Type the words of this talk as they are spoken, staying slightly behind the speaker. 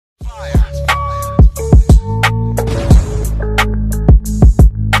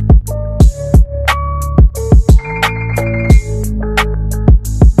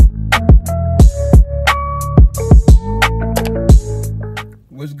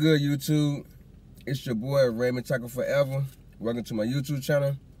good, YouTube? It's your boy Raymond Tackle Forever. Welcome to my YouTube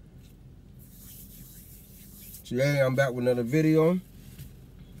channel. Today I'm back with another video.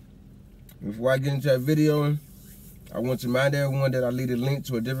 Before I get into that video, I want to remind everyone that I leave a link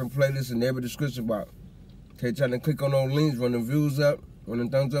to a different playlist in every description box. Take time to click on those links, run the views up, run the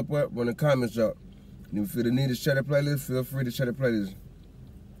thumbs up, run the comments up. And if you feel the need to share the playlist, feel free to share the playlist.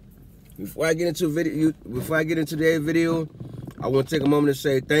 Before I get into today's video, I want to take a moment to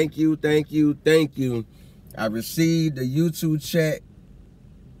say thank you. I received a YouTube chat.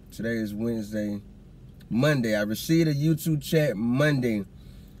 Today is Monday. I received a YouTube chat Monday.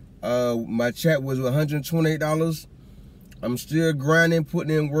 My chat was $128. I'm still grinding,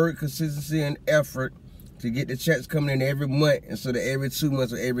 putting in work, consistency, and effort to get the chats coming in every month instead of every 2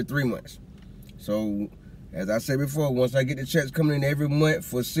 months or every 3 months. So, as I said before, once I get the checks coming in every month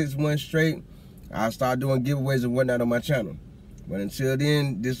for 6 months straight, I'll start doing giveaways and whatnot on my channel. But until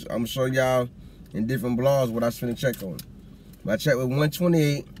then, I'm gonna show y'all in different blogs what I spend a check on. My check was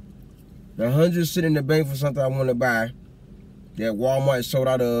 $128. The $100 sitting in the bank for something I want to buy that Walmart sold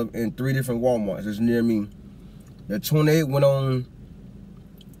out of in 3 different Walmarts that's near me. The $28 went on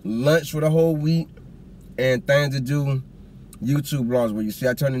lunch for the whole week and things to do YouTube blogs. Where you see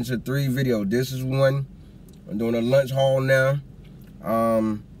I turned into 3 videos. This is one. I'm doing a lunch haul now.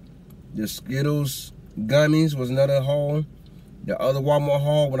 The Skittles gummies was another haul. The other Walmart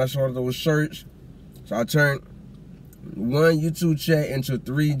haul when I saw those shirts. So I turned one YouTube chat into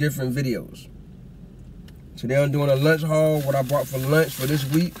 3 different videos. Today I'm doing a lunch haul. What I bought for lunch for this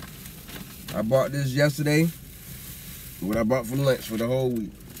week. I bought this yesterday. What I bought for lunch for the whole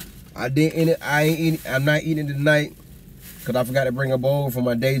week. I'm not eating tonight because I forgot to bring a bowl for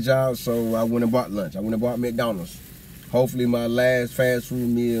my day job, so I went and bought lunch. I went and bought McDonald's. Hopefully my last fast food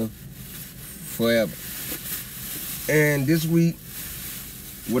meal forever. And this week,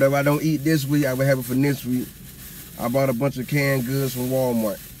 whatever I don't eat this week, I will have it for next week. I bought a bunch of canned goods from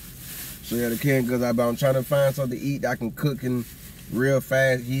Walmart. So yeah, the canned goods I bought. I'm trying to find something to eat that I can cook and real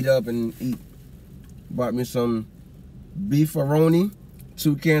fast, heat up and eat. Bought me some beefaroni,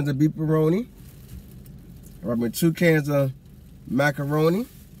 2 cans of beefaroni. Bought me 2 cans of macaroni.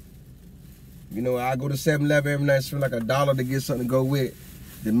 You know, I go to 7-Eleven every night, spend like $1 to get something to go with it,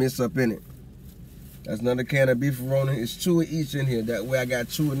 to mix up in it. That's another can of beefaroni. It's 2 of each in here. That way I got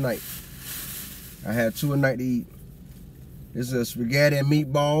 2 a night. I have 2 a night to eat. This is spaghetti and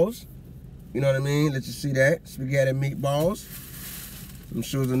meatballs. You know what I mean? Let you see that. Spaghetti and meatballs. I'm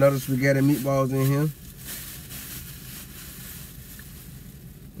sure there's another spaghetti and meatballs in here.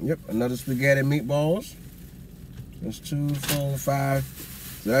 Yep, another spaghetti and meatballs. That's 2, 4, 5.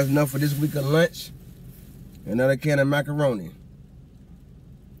 So that's enough for this week of lunch. Another can of macaroni.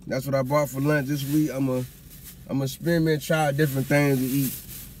 That's what I bought for lunch this week. I'm gonna experiment and try different things to eat.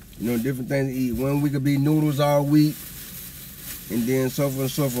 You know, different things to eat. 1 week could be noodles all week. And then so forth and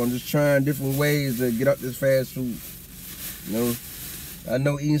so forth. I'm just trying different ways to get up this fast food. You know, I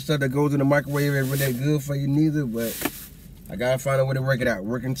know eating stuff that goes in the microwave ain't really good for you neither, but I gotta find a way to work it out.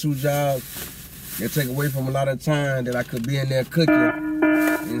 Working 2 jobs, they take away from a lot of time that I could be in there cooking.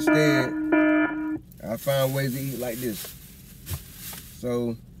 Instead, I find ways to eat like this.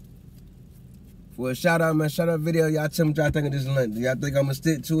 So, for a shout out video, y'all tell me what y'all think of this lunch. Do y'all think I'm gonna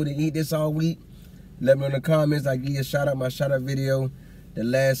stick to it and eat this all week? Let me know in the comments. I give you a shout out, my shout out video, the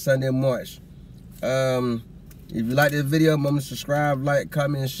last Sunday in March. If you like this video, remember to subscribe, like,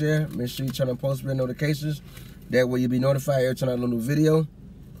 comment, and share. Make sure you turn on post notifications. That way you'll be notified every time I upload a new video.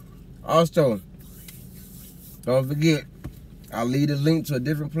 Also, don't forget, I'll leave a link to a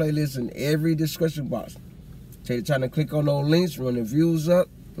different playlist in every description box. Take the time to click on those links, run the views up,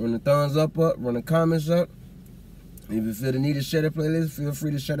 run the thumbs up, run the comments up. And if you feel the need to share the playlist, feel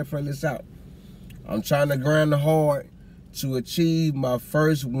free to share the playlist out. I'm trying to grind hard to achieve my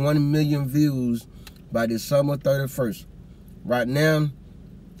first 1 million views by December 31st. Right now,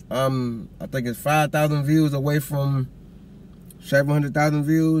 I think it's 5,000 views away from 700,000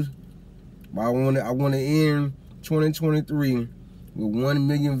 views. But I want to end 2023 with 1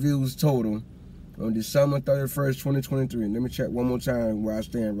 million views total on December 31st, 2023. Let me check one more time where I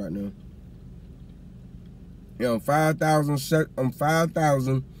stand right now. Yeah, I'm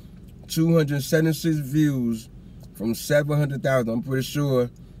 5,276 views from 700,000. I'm pretty sure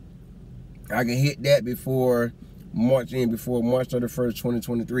I can hit that before March 31st,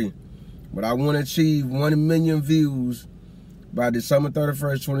 2023. But I want to achieve 1 million views by December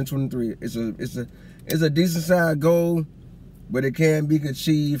 31st, 2023. It's a decent sized goal, but it can be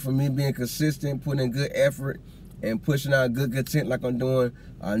achieved for me being consistent, putting in good effort, and pushing out good content like I'm doing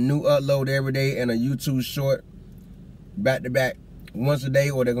a new upload every day and a YouTube short back to back once a day,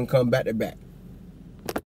 or they're gonna come back to back.